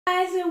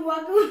Guys, and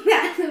welcome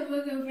back to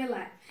Book of Your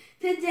Life.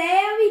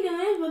 Today I'll be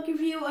doing a book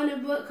review on a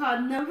book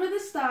called Number the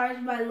Stars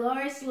by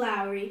Lois,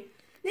 Lowry.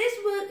 This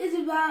book is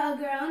about a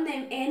girl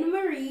named Anna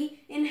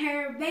Marie and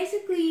her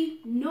basically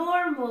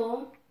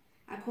normal,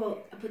 I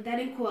put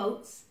that in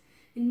quotes,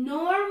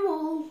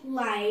 normal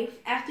life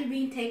after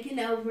being taken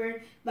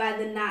over by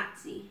the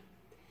Nazi.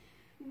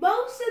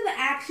 Most of the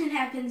action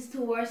happens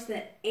towards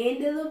the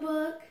end of the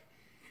book,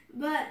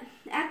 but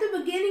at the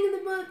beginning of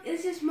the book,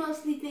 it's just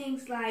mostly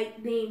things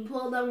like being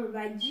pulled over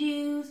by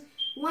Jews,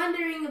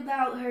 wondering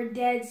about her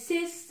dead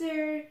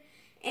sister,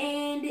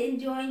 and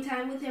enjoying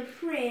time with her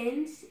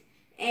friends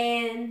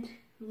and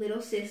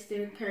little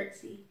sister,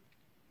 Curtsy.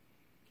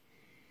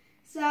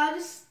 So I'll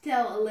just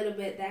tell a little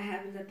bit that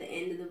happens at the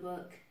end of the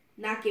book,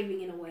 not giving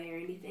it away or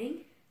anything.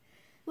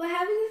 What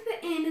happens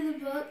at the end of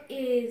the book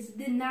is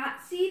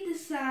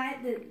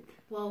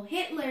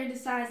Hitler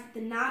decides that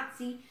the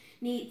Nazi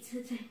needs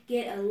to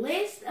get a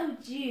list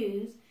of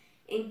Jews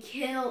and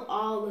kill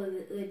all of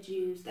the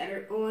Jews that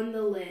are on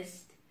the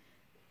list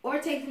or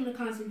take them to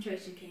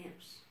concentration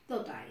camps.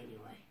 They'll die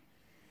anyway.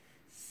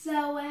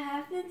 So what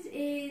happens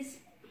is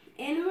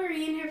Anna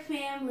Marie and her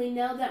family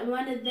know that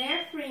one of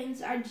their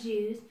friends are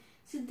Jews,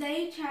 so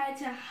they try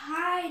to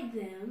hide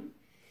them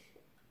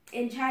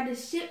and try to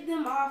ship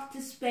them off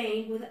to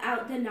Spain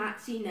without the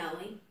Nazi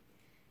knowing.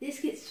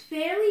 This gets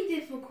fairly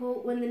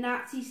difficult when the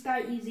Nazis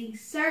start using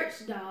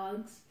search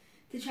dogs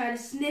to try to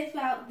sniff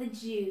out the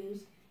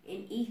Jews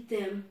and eat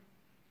them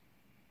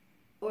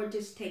or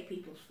just take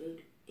people's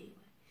food. Anyway,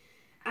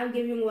 I'm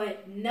giving away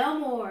no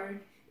more.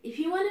 If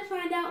you want to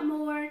find out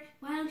more,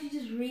 why don't you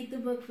just read the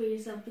book for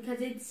yourself, because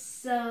it's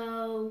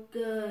so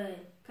good,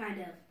 kind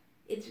of.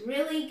 It's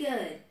really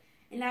good,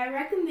 and I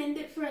recommend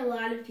it for a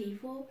lot of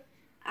people.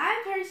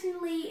 I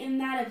personally am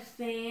not a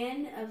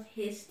fan of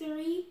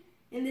history,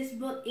 and this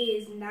book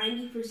is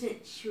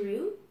 90%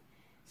 true.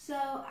 So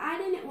I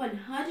didn't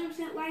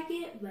 100% like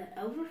it, but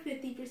over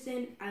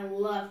 50% I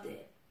loved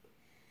it.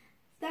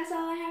 That's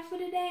all I have for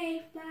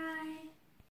today. Bye.